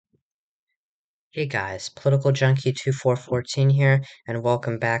Hey guys, Political Junkie 2414 here, and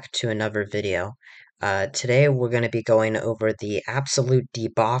welcome back to another video. Today we're going to be going over the absolute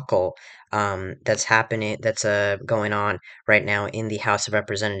debacle that's going on right now in the House of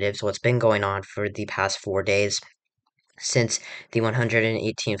Representatives. What's been going on for the past 4 days since the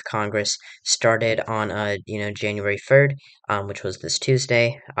 118th Congress started on January 3rd, which was this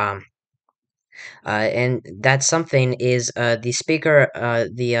Tuesday. And that something is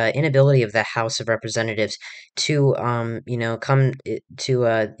the inability of the House of Representatives to,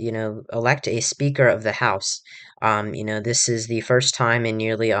 elect a Speaker of the House. This is the first time in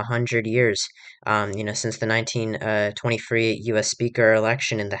nearly 100 years, since the 1923 U.S. Speaker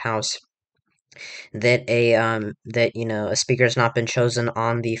election in the House that a speaker has not been chosen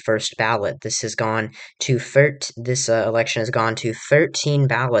on the first ballot. This election has gone to 13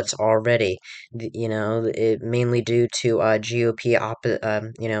 ballots already. Mainly due to GOP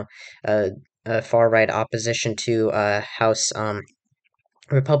uh, far right opposition to House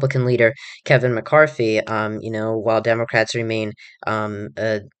Republican leader Kevin McCarthy, while Democrats remain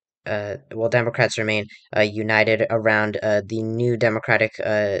united around the new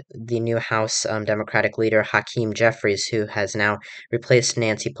House Democratic leader Hakeem Jeffries, who has now replaced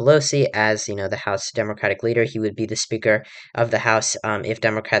Nancy Pelosi as the House Democratic leader. He would be the Speaker of the House if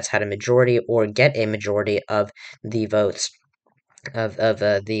Democrats had a majority or get a majority of the votes of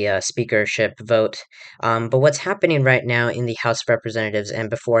the speakership vote. But what's happening right now in the House of Representatives, and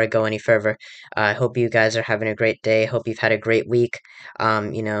before I go any further, I hope you guys are having a great day. Hope you've had a great week.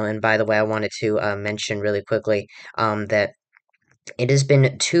 And by the way, I wanted to mention really quickly that it has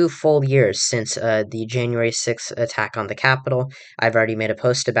been 2 full years since the January 6th attack on the Capitol. I've already made a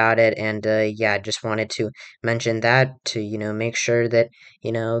post about it, and yeah, just wanted to mention that to, make sure that,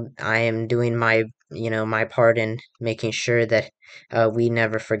 I am doing my part in making sure that we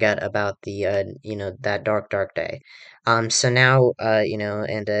never forget about that dark, dark day. So now,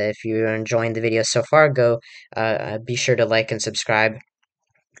 and if you're enjoying the video so far, be sure to like and subscribe.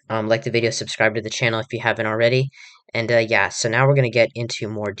 Like the video, subscribe to the channel if you haven't already. And yeah, so now we're going to get into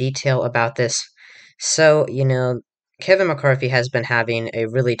more detail about this. So, Kevin McCarthy has been having a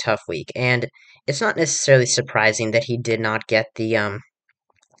really tough week, and it's not necessarily surprising that he did not get the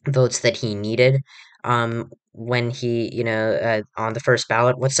votes that he needed when he, on the first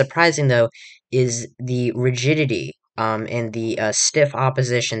ballot. What's surprising, though, is the rigidity and the stiff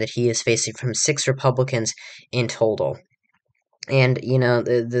opposition that he is facing from 6 Republicans in total. And,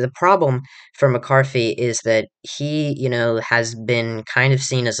 the problem for McCarthy is that he, has been kind of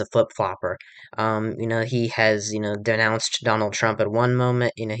seen as a flip-flopper. He has, denounced Donald Trump at one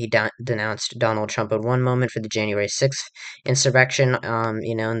moment. He denounced Donald Trump at one moment for the January 6th insurrection.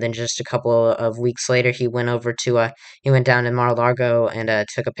 And then just a couple of weeks later, he went down to Mar-a-Lago and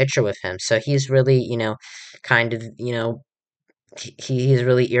took a picture with him. So he's really, kind of, he's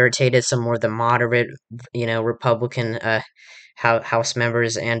really irritated some more of the moderate, Republican House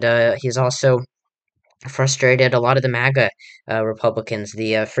members, and he's also frustrated a lot of the MAGA Republicans,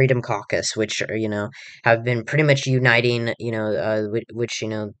 the Freedom Caucus, which are, have been pretty much uniting, which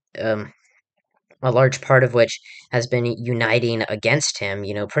a large part of which has been uniting against him,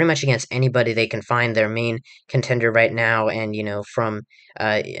 pretty much against anybody they can find. Their main contender right now, and their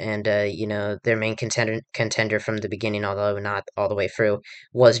main contender from the beginning, although not all the way through,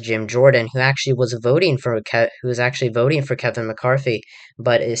 was Jim Jordan, who actually was voting for Kevin McCarthy,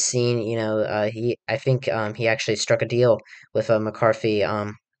 but is seen, I think he actually struck a deal with McCarthy.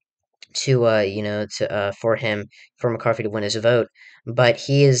 To for McCarthy to win his vote, but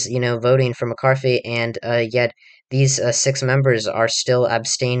he is voting for McCarthy, and yet these 6 members are still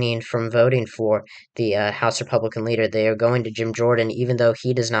abstaining from voting for the House Republican leader. They are going to Jim Jordan, even though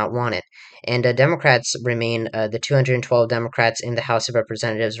he does not want it. And Democrats remain the 212 Democrats in the House of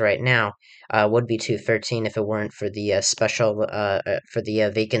Representatives right now would be 213 if it weren't for the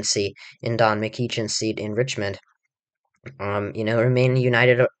vacancy in Don McEachin's seat in Richmond. Remain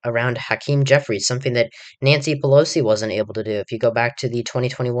united around Hakeem Jeffries, something that Nancy Pelosi wasn't able to do. If you go back to the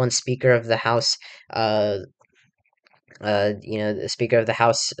 2021 Speaker of the House, the Speaker of the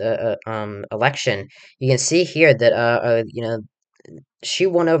House election, you can see here that, she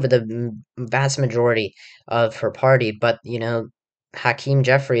won over the vast majority of her party, but, Hakeem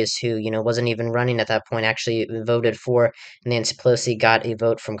Jeffries, who, wasn't even running at that point, actually voted for Nancy Pelosi, got a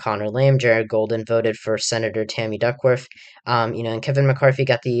vote from Connor Lamb. Jared Golden voted for Senator Tammy Duckworth. And Kevin McCarthy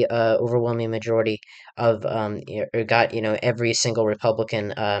got the overwhelming majority of, got, every single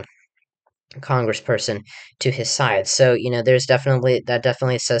Republican congressperson to his side. So, there's definitely that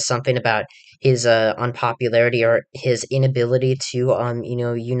definitely says something about his unpopularity or his inability to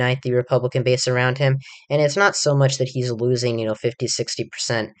unite the Republican base around him. And it's not so much that he's losing 50,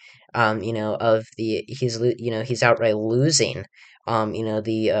 60% of the he's outright losing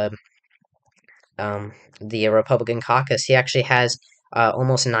the the Republican caucus. He actually has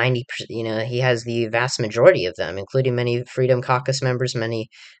almost 90%, he has the vast majority of them, including many Freedom Caucus members, many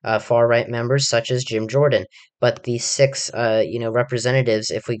far right members, such as Jim Jordan. But the six,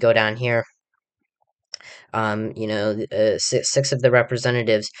 representatives, if we go down here, six of the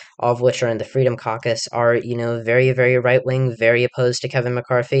representatives, all of which are in the Freedom Caucus, are, very, very right wing, very opposed to Kevin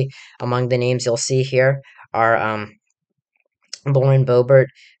McCarthy. Among the names you'll see here are, Lauren Boebert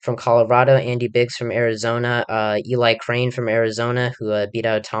from Colorado, Andy Biggs from Arizona, Eli Crane from Arizona, who beat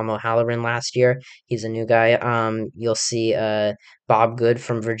out Tom O'Halloran last year. He's a new guy. You'll see Bob Good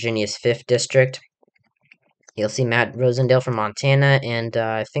from Virginia's 5th District. You'll see Matt Rosendale from Montana, and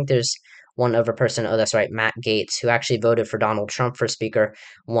I think there's one other person. Oh, that's right, Matt Gaetz, who actually voted for Donald Trump for Speaker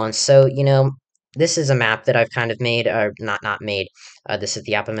once. So, this is a map that I've kind of made, or not made. This is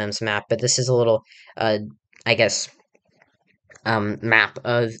the Appomattox map, but this is a little, I guess, map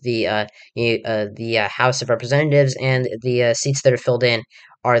of the House of Representatives, and the seats that are filled in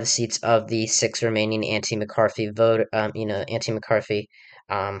are the seats of the six remaining anti-McCarthy anti-McCarthy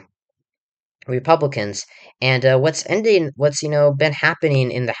um, Republicans. And what's been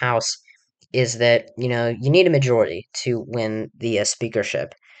happening in the House is that you need a majority to win the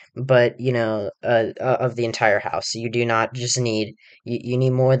speakership, but of the entire House. You do not just need you need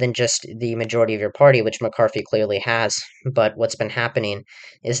more than just the majority of your party, which McCarthy clearly has. But what's been happening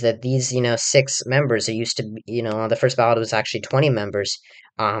is that these six members, it used to be, on the first ballot it was actually 20 members,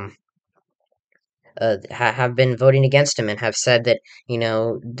 um have been voting against him, and have said that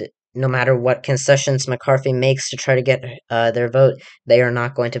no matter what concessions McCarthy makes to try to get their vote, they are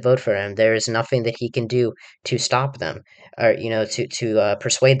not going to vote for him. There is nothing that he can do to stop them, or to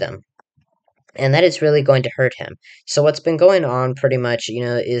persuade them, and that is really going to hurt him. So what's been going on pretty much,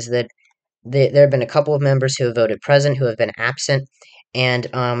 is that there have been a couple of members who have voted present who have been absent, and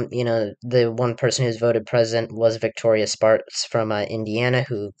the one person who's voted present was Victoria Sparks from Indiana,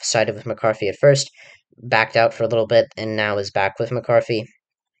 who sided with McCarthy at first, backed out for a little bit, and now is back with McCarthy.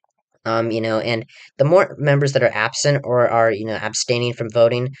 And the more members that are absent or are abstaining from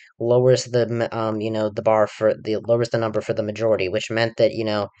voting lowers the bar for the lowers the number for the majority, which meant that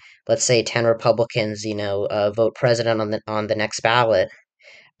let's say 10 Republicans vote president on the next ballot.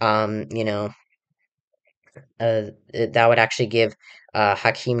 um you know that would actually give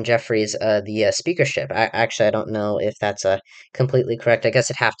Hakeem Jeffries the speakership. Actually, I don't know if that's completely correct. I guess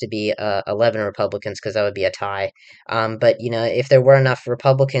it'd have to be 11 Republicans, because that would be a tie. But if there were enough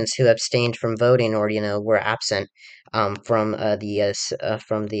Republicans who abstained from voting, or were absent from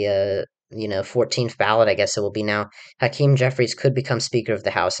the 14th ballot, I guess it will be now, Hakeem Jeffries could become Speaker of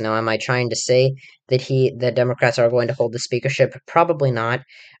the House. Now, am I trying to say that the Democrats are going to hold the speakership? Probably not.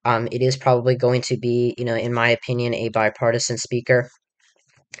 It is probably going to be, in my opinion, a bipartisan speaker.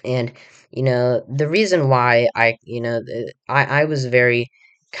 And, the reason why I was very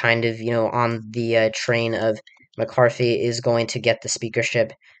kind of, on the train of McCarthy is going to get the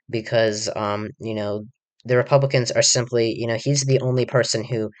speakership, because, the Republicans are simply, he's the only person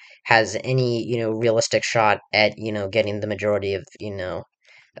who has any, realistic shot at, getting the majority of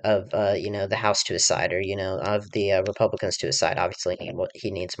the House to his side, or of the Republicans to his side. Obviously,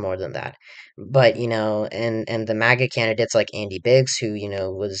 he needs more than that. But and the MAGA candidates like Andy Biggs, who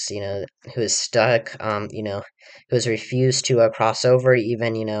was who is stuck, who has refused to cross over,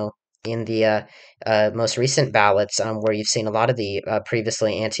 even in the most recent ballots, where you've seen a lot of the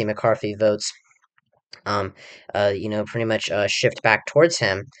previously anti-McCarthy votes, pretty much shift back towards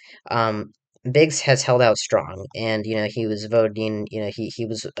him. Um, Biggs has held out strong, and he was voting. He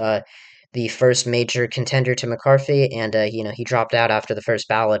was the first major contender to McCarthy, and he dropped out after the first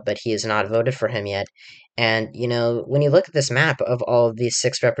ballot, but he has not voted for him yet. And when you look at this map of all of these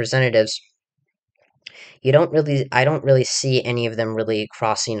six representatives, I don't really see any of them really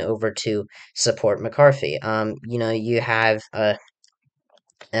crossing over to support McCarthy. You have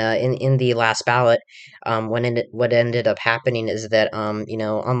in the last ballot, what ended up happening is that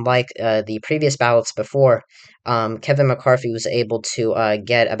unlike the previous ballots before, Kevin McCarthy was able to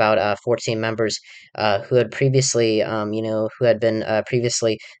get about 14 members who had previously who had been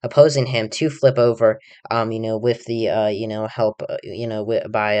previously opposing him to flip over, with the help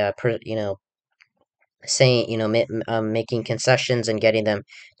by saying, making concessions and getting them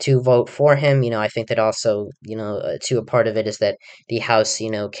to vote for him. I think that also, to a part of it is that the House,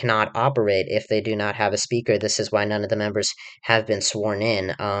 cannot operate if they do not have a speaker. This is why none of the members have been sworn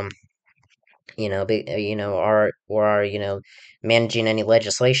in. Are managing any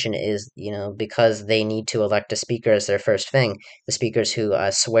legislation is, because they need to elect a speaker as their first thing. The speakers who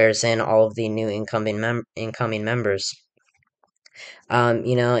swears in all of the new incoming members.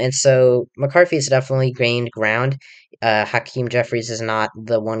 And so McCarthy's definitely gained ground. Hakeem Jeffries is not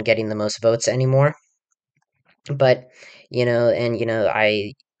the one getting the most votes anymore, but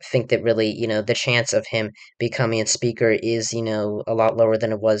I think that really, the chance of him becoming a speaker is, a lot lower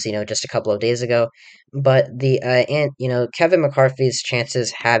than it was, just a couple of days ago. But Kevin McCarthy's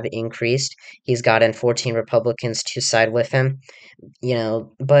chances have increased. He's gotten 14 Republicans to side with him.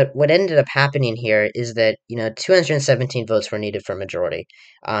 But what ended up happening here is that, 217 votes were needed for majority.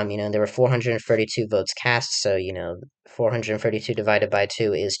 There were 432 votes cast, so, 432 divided by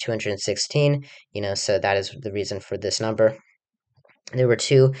 2 is 216, so that is the reason for this number. There were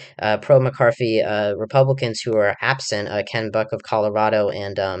two pro McCarthy Republicans who were absent, Ken Buck of Colorado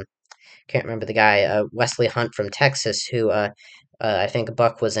and can't remember the guy, Wesley Hunt from Texas, who I think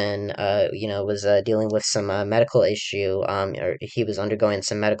Buck was was dealing with some medical issue, or he was undergoing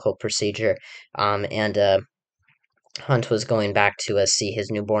some medical procedure, and Hunt was going back to see his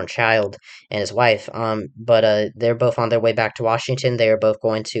newborn child and his wife. But they're both on their way back to Washington. They are both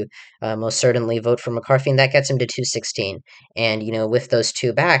going to most certainly vote for McCarthy, and that gets him to 216. And with those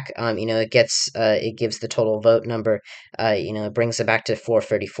two back, it gives the total vote number. It brings it back to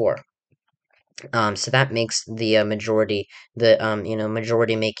 434. So that makes the majority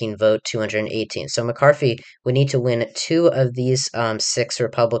making vote 218. So McCarthy would need to win two of these six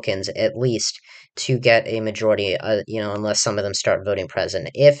Republicans at least to get a majority. Unless some of them start voting present.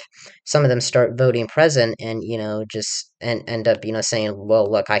 If some of them start voting present and just and end up saying,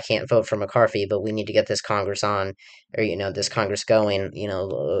 well, look, I can't vote for McCarthy, but we need to get this Congress on, or this Congress going.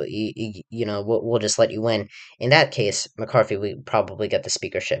 We'll just let you win. In that case, McCarthy would probably get the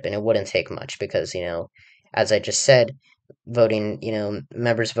speakership, and it wouldn't take much because, as I just said,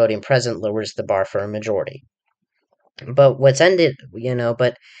 members voting present lowers the bar for a majority. But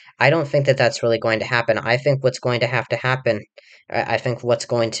I don't think that that's really going to happen. I think what's going to have to happen, I think what's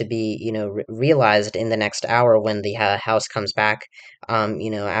going to be, realized in the next hour when the House comes back,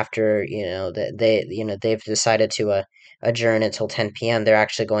 after, they've decided to adjourn until 10 p.m., they're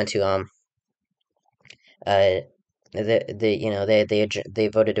actually going to, uh, they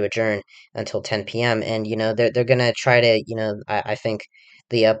voted to adjourn until 10 p.m. and they're gonna try to I think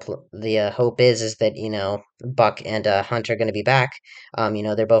the hope is that Buck and Hunt are gonna be back.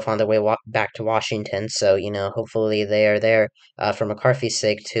 They're both on their way back to Washington, so hopefully they are there for McCarthy's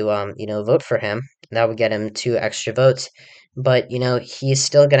sake to vote for him. That would get him two extra votes. But he's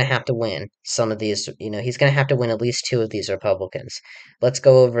still gonna have to win some of these. He's gonna have to win at least two of these Republicans. Let's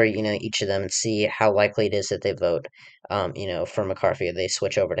go over each of them and see how likely it is that they vote for McCarthy, they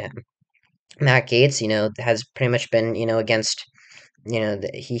switch over to him. Matt Gaetz, has pretty much been, against,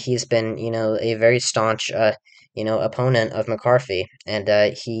 he's been, a very staunch, opponent of McCarthy, and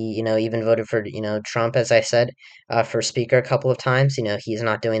he, even voted for, Trump, as I said, for speaker a couple of times. He's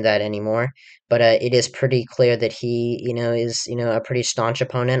not doing that anymore, but it is pretty clear that he, is, a pretty staunch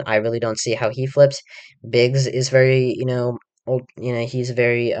opponent. I really don't see how he flips. Biggs is very, he's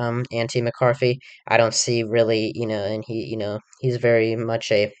very anti-McCarthy. I don't see really, and he's very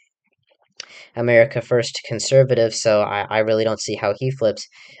much a America First conservative, so I really don't see how he flips.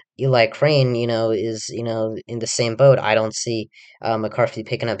 Eli Crane, is, in the same boat. I don't see McCarthy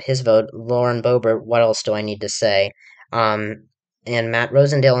picking up his vote. Lauren Boebert, what else do I need to say? Um, and Matt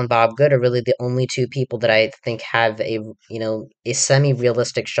Rosendale and Bob Good are really the only two people that I think have a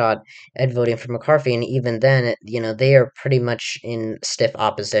semi-realistic shot at voting for McCarthy, and even then, they are pretty much in stiff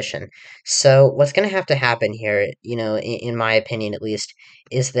opposition. So what's going to have to happen here, in my opinion at least,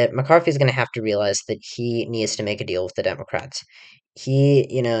 is that McCarthy's going to have to realize that he needs to make a deal with the Democrats.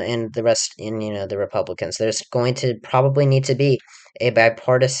 And the rest in, the Republicans. There's going to probably need to be a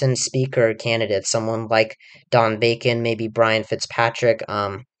bipartisan speaker candidate, someone like Don Bacon, maybe Brian Fitzpatrick.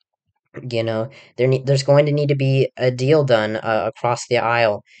 There's going to need to be a deal done across the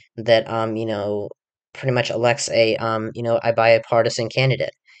aisle that, pretty much elects a bipartisan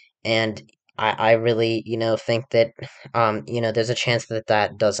candidate. And I really, think that, there's a chance that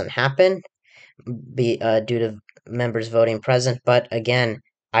that doesn't happen due to members voting present. But again,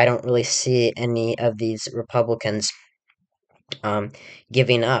 I don't really see any of these Republicans um,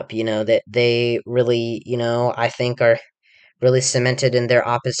 giving up. That they really, I think are really cemented in their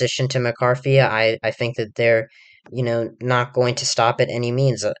opposition to McCarthy. I think that they're, not going to stop at any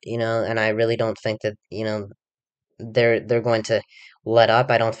means, and I really don't think that, they're going to let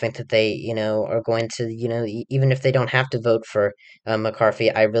up. I don't think that they, are going to, even if they don't have to vote for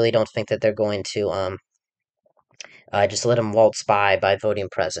McCarthy, I really don't think that they're going to just let him waltz by voting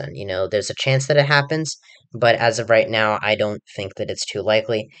present. There's a chance that it happens, but as of right now, I don't think that it's too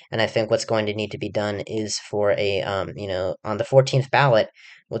likely. And I think what's going to need to be done is for on the 14th ballot,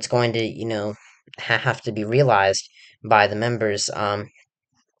 what's going to, have to be realized by the members, by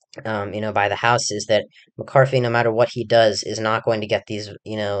the House is that McCarthy, no matter what he does, is not going to get these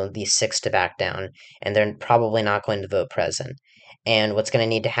six to back down, and they're probably not going to vote present. And what's going to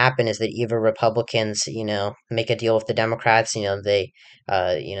need to happen is that either Republicans, make a deal with the Democrats, they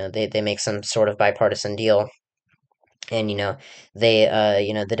make some sort of bipartisan deal, and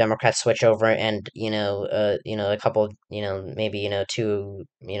the Democrats switch over, and a couple, maybe two,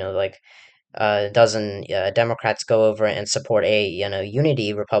 like dozen Democrats go over and support a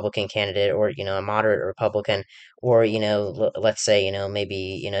unity Republican candidate, or a moderate Republican, or let's say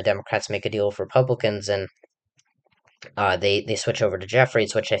maybe Democrats make a deal with Republicans, and they switch over to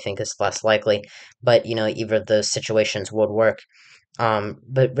Jeffries, which I think is less likely, but either of those situations would work.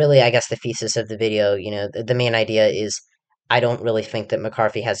 But really, I guess the thesis of the video, the main idea is, I don't really think that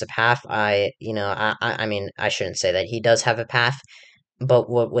McCarthy has a path. I mean, I shouldn't say that. He does have a path, but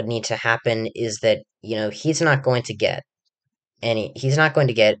what would need to happen is that, he's not going to get, many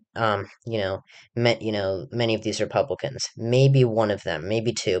of these Republicans. Maybe one of them,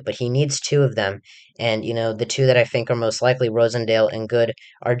 maybe two, but he needs two of them. And, the two that I think are most likely, Rosendale and Good,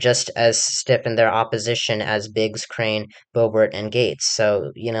 are just as stiff in their opposition as Biggs, Crane, Boebert, and Gates.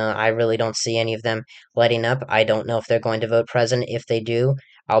 So, I really don't see any of them letting up. I don't know if they're going to vote present. If they do,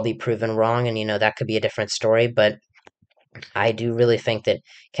 I'll be proven wrong, and, that could be a different story, but I do really think that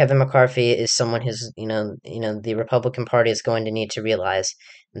Kevin McCarthy is someone who's, the Republican Party is going to need to realize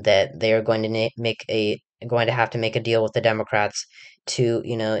that they are going to going to have to make a deal with the Democrats to,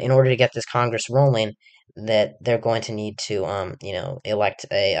 in order to get this Congress rolling, that they're going to need to, elect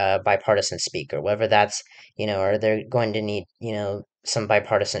a bipartisan speaker, whether that's, or they're going to need, some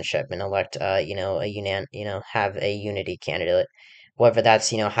bipartisanship and elect, have a unity candidate, whether that's,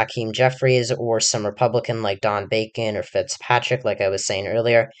 Hakeem Jeffries or some Republican like Don Bacon or Fitzpatrick, like I was saying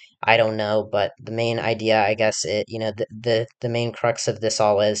earlier. I don't know, but the main idea, I guess, the main crux of this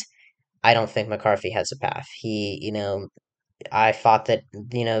all is, I don't think McCarthy has a path. I thought that,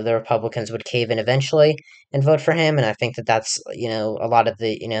 the Republicans would cave in eventually and vote for him, and I think that that's, a lot of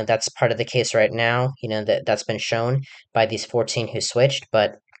the, that's part of the case right now, that's been shown by these 14 who switched,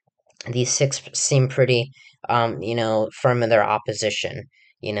 but these six seem pretty, firm in their opposition.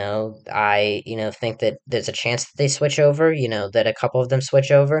 I, think that there's a chance that they switch over, that a couple of them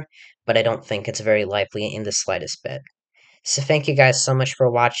switch over, but I don't think it's very likely in the slightest bit. So thank you guys so much for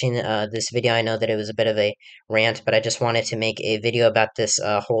watching this video. I know that it was a bit of a rant, but I just wanted to make a video about this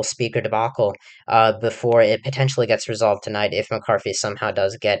whole speaker debacle before it potentially gets resolved tonight, if McCarthy somehow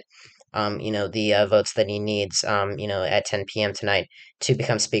does get the votes that he needs, at 10 p.m. tonight to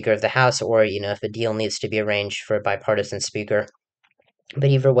become Speaker of the House, or, if a deal needs to be arranged for a bipartisan speaker. But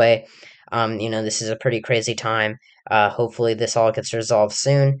either way, this is a pretty crazy time. Hopefully this all gets resolved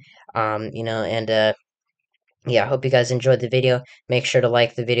soon. And yeah, I hope you guys enjoyed the video. Make sure to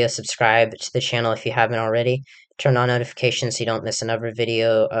like the video, subscribe to the channel if you haven't already. Turn on notifications so you don't miss another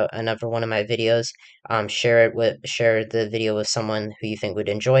video, another one of my videos. Share the video with someone who you think would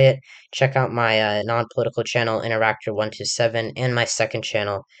enjoy it. Check out my non-political channel, Interactor127, and my second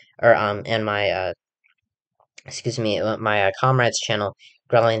channel, and my my comrades channel,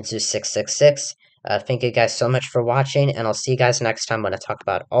 GrellianZeus666. Thank you guys so much for watching, and I'll see you guys next time when I talk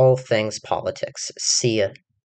about all things politics. See ya.